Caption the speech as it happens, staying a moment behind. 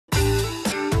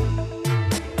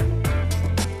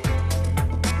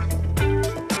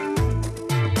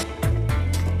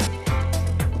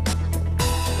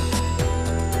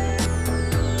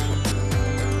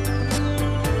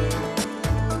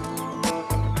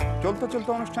চলতে চলতে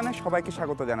অনুষ্ঠানে সবাইকে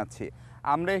স্বাগত জানাচ্ছি।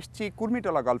 আমরা এসেছি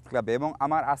কুর্মিটোলা গলফ ক্লাবে এবং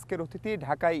আমার আজকের অতিথি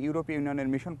ঢাকায় ইউরোপীয় ইউনিয়নের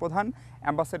মিশন প্রধান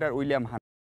অ্যাম্বাসেডর উইলিয়াম হানা।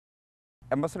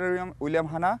 Ambassador William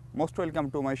Hana, most welcome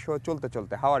to my show চলতে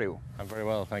চলতে. How are you? I'm very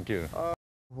well, thank you.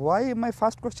 Why, my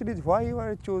first question is why you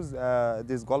are choose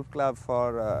this golf club for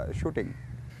shooting?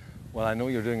 Well, I know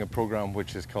you're doing a program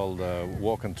which is called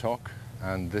Walk and Talk,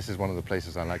 and this is one of the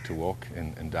places I like to walk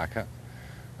in Dhaka.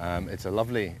 It's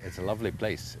a lovely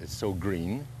place. It's so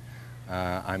green.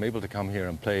 I'm able to come here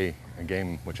and play a game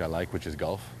which I like, which is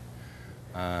golf.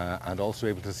 And also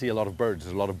able to see a lot of birds.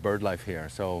 There's a lot of bird life here,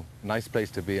 so nice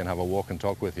place to be and have a walk and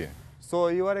talk with you. So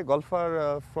you are a golfer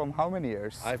from how many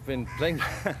years? I've been playing.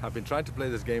 I've been trying to play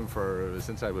this game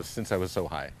since I was so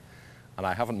high, and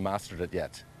I haven't mastered it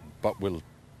yet. But we'll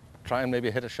try and maybe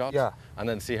hit a shot, and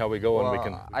then see how we go. Well, and we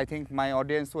can. I think my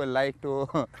audience will like to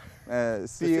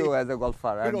see you as a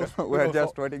golfer, and we're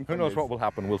just waiting. Who knows what will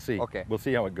happen? We'll see. Okay. We'll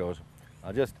see how it goes.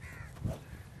 I'll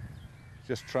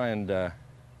just try and.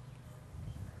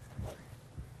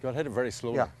 Go ahead, hit it very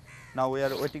slowly. Yeah. Now we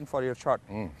are waiting for your shot.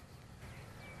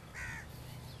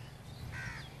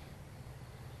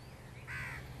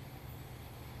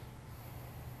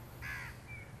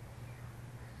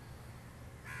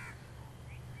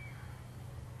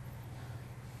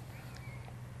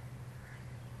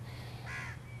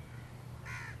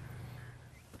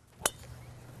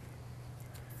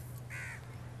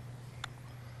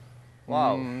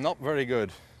 Wow. Not very good.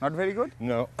 Not very good?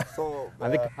 No. So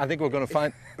I think we're going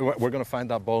to find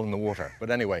that ball in the water. But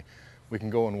anyway, we can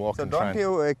go and walk so and don't try. you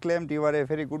claim you are a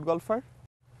very good golfer?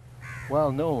 Well,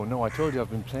 no. I told you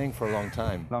I've been playing for a long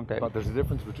time. Long time. But there's a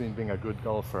difference between being a good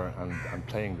golfer and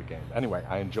playing the game. Anyway,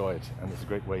 I enjoy it, and it's a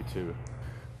great way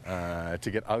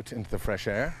to get out into the fresh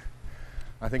air.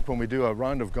 I think when we do a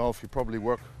round of golf, you probably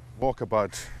walk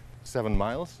about 7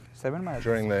 miles. 7 miles.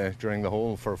 During the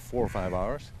hole for 4 or 5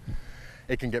 hours.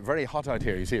 It can get very hot out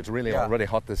here. You see, it's really already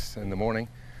hot in the morning,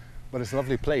 but it's a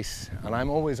lovely place. And I'm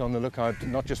always on the lookout,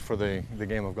 not just for the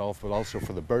game of golf, but also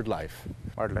for the bird life.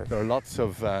 Bird life. There are lots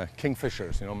of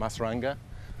kingfishers, masranga.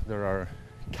 There are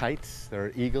kites. There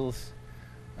are eagles.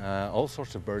 All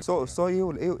sorts of birds. So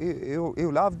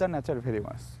you love the nature very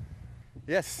much.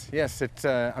 Yes. It's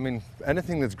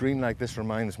anything that's green like this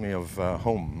reminds me of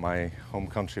home, my home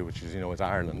country, which is is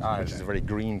Ireland, which is a very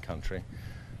green country.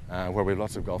 Where we have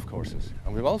lots of golf courses. And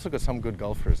we've also got some good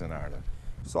golfers in Ireland.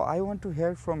 So I want to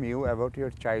hear from you about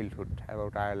your childhood,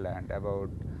 about Ireland,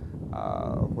 about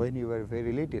when you were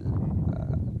very little,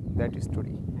 that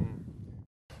story.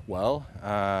 Well,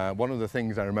 one of the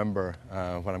things I remember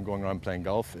when I'm going around playing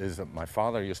golf is that my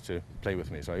father used to play with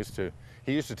me. So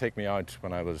he used to take me out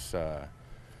when I was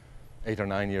 8 or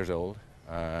 9 years old.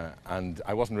 And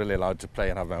I wasn't really allowed to play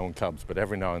and have my own clubs, but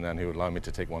every now and then he would allow me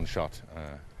to take one shot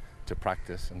to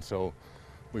practice, and so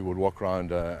we would walk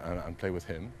around and play with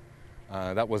him.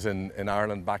 That was in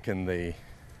Ireland back in the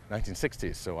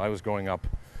 1960s, so I was growing up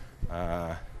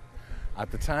at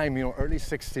the time. Early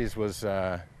 60s was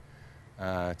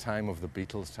time of the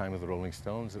Beatles, time of the Rolling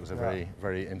Stones. It was a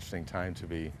very interesting time to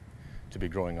be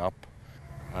growing up.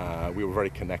 We were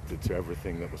very connected to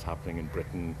everything that was happening in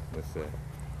Britain with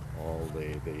all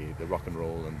the rock and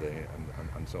roll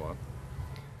and so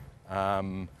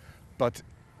on. But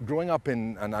growing up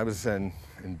and I was in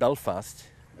Belfast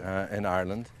in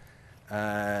Ireland,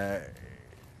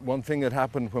 one thing that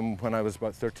happened when I was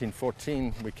about 13,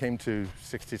 14, we came to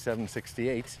 67,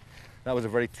 68. That was a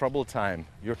very troubled time.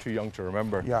 You're too young to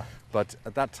remember. Yeah. But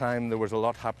at that time there was a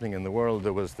lot happening in the world.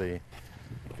 There was the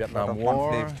Vietnam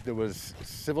War, there was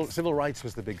civil rights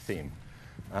was the big theme.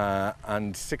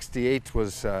 And 68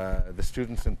 was the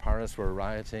students in Paris were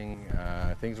rioting,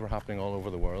 things were happening all over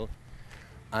the world.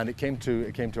 And it came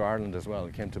to Ireland as well.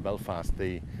 It came to Belfast,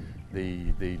 the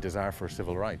desire for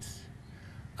civil rights.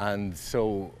 And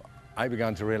so I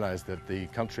began to realize that the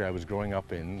country I was growing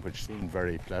up in, which seemed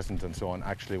very pleasant and so on,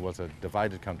 actually was a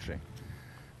divided country.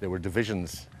 There were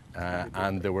divisions,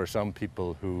 and there were some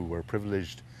people who were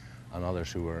privileged and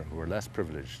others who were less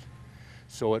privileged.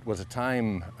 So it was a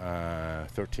time,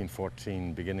 13,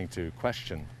 14, beginning to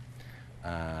question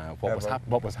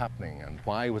what was happening and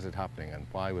why was it happening and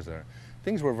why was there.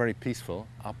 Things were very peaceful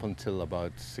up until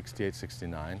about 68,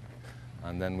 69,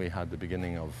 and then we had the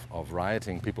beginning of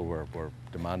rioting. People were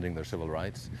demanding their civil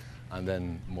rights, and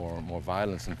then more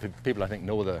violence. And people, I think,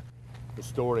 know the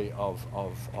story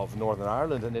of Northern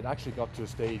Ireland, and it actually got to a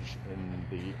stage in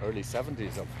the early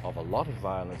 70s of a lot of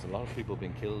violence, a lot of people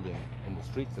being killed in the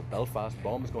streets of Belfast,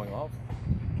 bombs going off.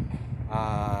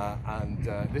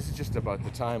 This is just about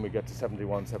the time we get to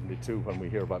 71, 72 when we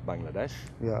hear about Bangladesh.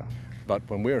 Yeah. But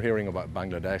when we're hearing about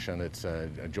Bangladesh and it's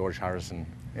George Harrison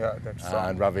Yeah, that's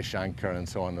and Ravi Shankar and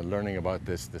so on, and learning about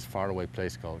this faraway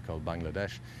place called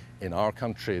Bangladesh, in our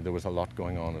country there was a lot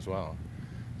going on as well.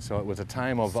 So it was a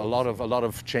time of a lot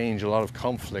of change, a lot of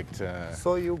conflict.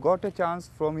 So you got a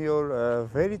chance from your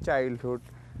very childhood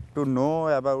to know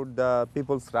about the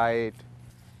people's right.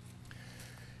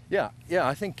 Yeah.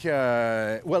 I think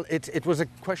well, it was a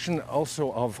question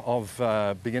also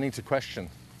of beginning to question,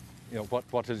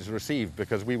 what is received,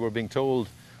 because we were being told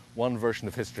one version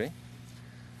of history,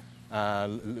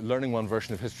 learning one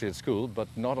version of history at school, but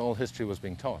not all history was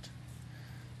being taught.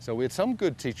 So we had some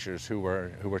good teachers who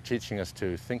were teaching us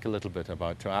to think a little bit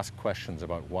to ask questions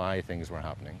about why things were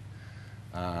happening.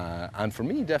 And for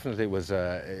me, definitely, it was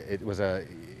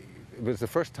the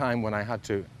first time when I had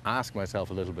to ask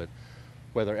myself a little bit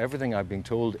whether everything I've been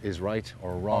told is right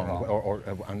or wrong,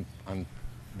 and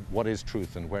what is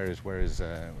truth and where is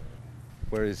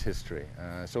history.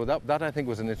 So that I think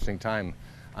was an interesting time,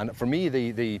 and for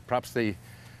me, perhaps the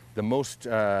most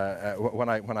when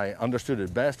I understood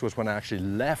it best was when I actually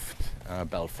left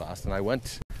Belfast and I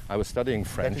was studying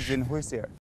French. That is in which year?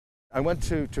 I went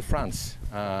to France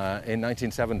in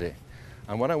 1970.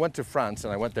 And when I went to France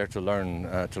and I went there to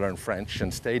learn French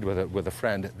and stayed with a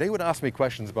friend, they would ask me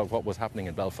questions about what was happening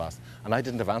in Belfast, and I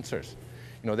didn't have answers.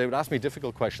 They would ask me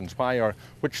difficult questions.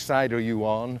 Which side are you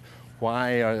on?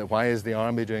 Why is the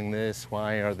army doing this?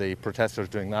 Why are the protesters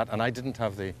doing that? And I didn't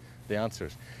have the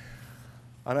answers.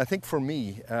 And I think for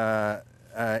me,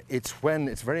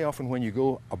 it's very often when you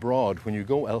go abroad, when you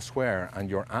go elsewhere and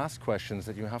you're asked questions,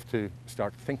 that you have to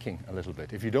start thinking a little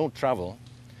bit. If you don't travel,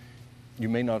 you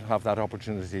may not have that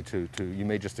opportunity you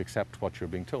may just accept what you're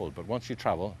being told. But once you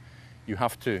travel, you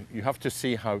have to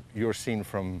see how you're seen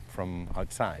from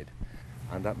outside,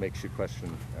 and that makes you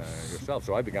question yourself.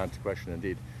 So I began to question,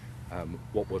 indeed,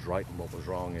 what was right and what was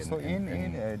wrong in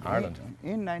Ireland.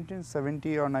 In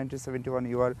 1970 or 1971,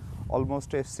 you were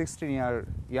almost a 16-year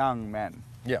young man.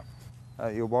 Yeah.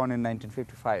 You were born in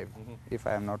 1955, if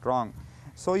I am not wrong.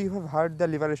 So you have heard the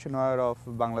liberation war of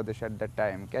Bangladesh at that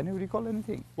time. Can you recall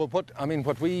anything? Well,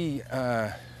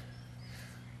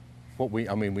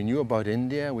 we knew about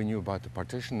India, we knew about the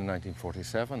partition in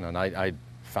 1947, and I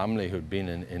family who'd been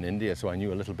in India, so I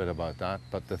knew a little bit about that.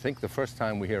 But I think the first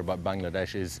time we hear about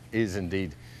Bangladesh is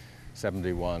indeed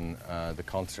 71, the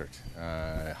concert,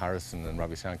 Harrison and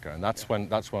Ravi Shankar, and that's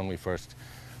when we first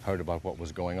heard about what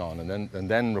was going on, and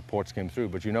then reports came through.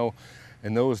 But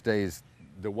in those days,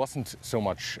 there wasn't so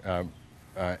much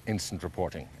instant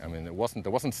reporting. I mean, there wasn't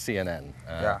CNN.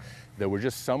 There were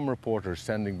just some reporters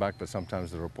sending back, but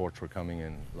sometimes the reports were coming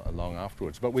in long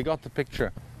afterwards. But we got the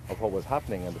picture of what was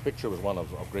happening, and the picture was one of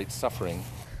great suffering,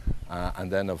 and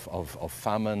then of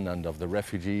famine and of the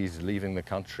refugees leaving the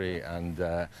country, and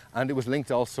it was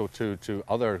linked also to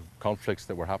other conflicts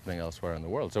that were happening elsewhere in the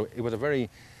world. So it was we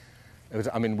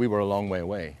were a long way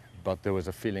away, but there was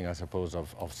a feeling, I suppose,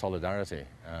 of solidarity.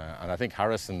 And I think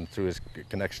Harrison, through his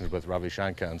connections with Ravi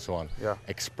Shankar and so on,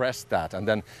 expressed that. And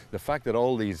then the fact that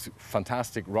all these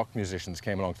fantastic rock musicians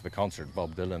came along to the concert,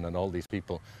 Bob Dylan and all these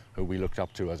people who we looked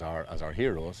up to as our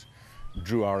heroes,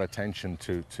 drew our attention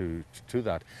to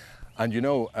that. And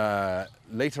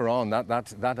later on,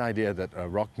 that idea that a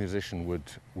rock musician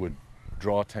would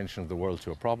draw attention of the world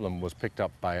to a problem was picked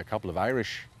up by a couple of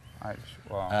Irish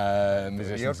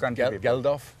musicians.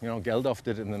 Geldof, Geldof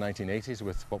did it in the 1980s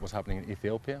with what was happening in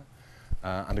Ethiopia,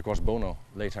 and of course Bono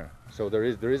later. So there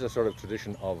is a sort of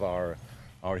tradition of our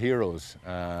heroes,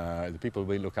 the people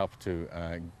we look up to,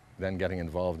 then getting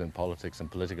involved in politics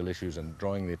and political issues and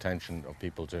drawing the attention of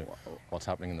people to what's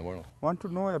happening in the world. I want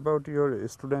to know about your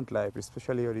student life,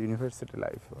 especially your university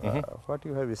life. What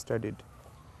you have studied?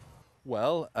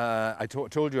 Well, I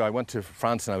told you I went to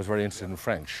France and I was very interested in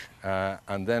French.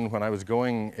 And then when I was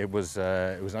going, it was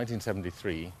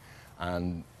 1973,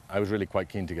 and I was really quite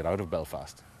keen to get out of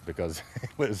Belfast because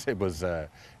it was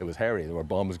hairy. There were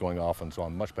bombs going off and so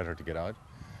on. Much better to get out.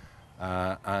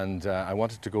 And I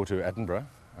wanted to go to Edinburgh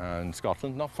in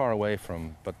Scotland, not far away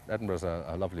but Edinburgh's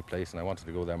a lovely place, and I wanted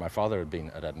to go there. My father had been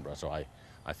at Edinburgh, so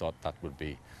I thought that would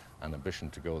be an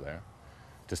ambition to go there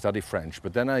to study French.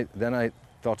 But then I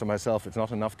thought to myself, it's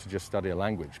not enough to just study a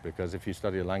language, because if you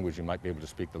study a language, you might be able to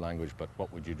speak the language, but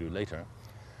what would you do later?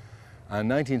 And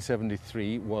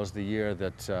 1973 was the year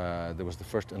that there was the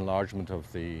first enlargement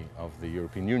of the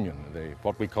European Union.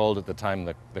 What we called at the time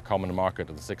the common market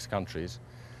of the 6 countries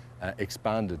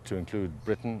expanded to include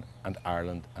Britain and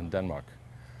Ireland and Denmark.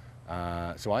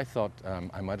 So I thought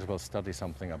I might as well study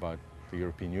something about the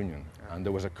European Union. And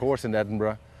there was a course in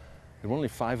Edinburgh There were only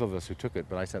 5 of us who took it,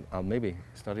 but I said, I'll maybe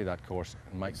study that course.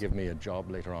 It might give me a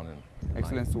job later on in life.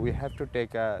 Excellent. So we have to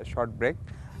take a short break.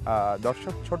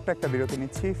 দর্শক ছোট্ট একটা বিরতি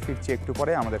নিচ্ছি, ফিরছি একটু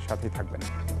পরে, আমাদের সাথেই থাকবেন।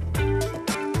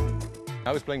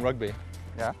 I was playing rugby.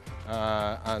 Yeah.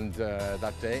 And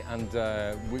that day, and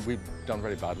we'd done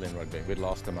very badly in rugby. We'd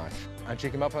lost a match. And she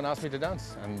came up and asked me to dance,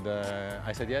 and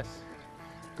I said yes.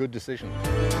 Good decision.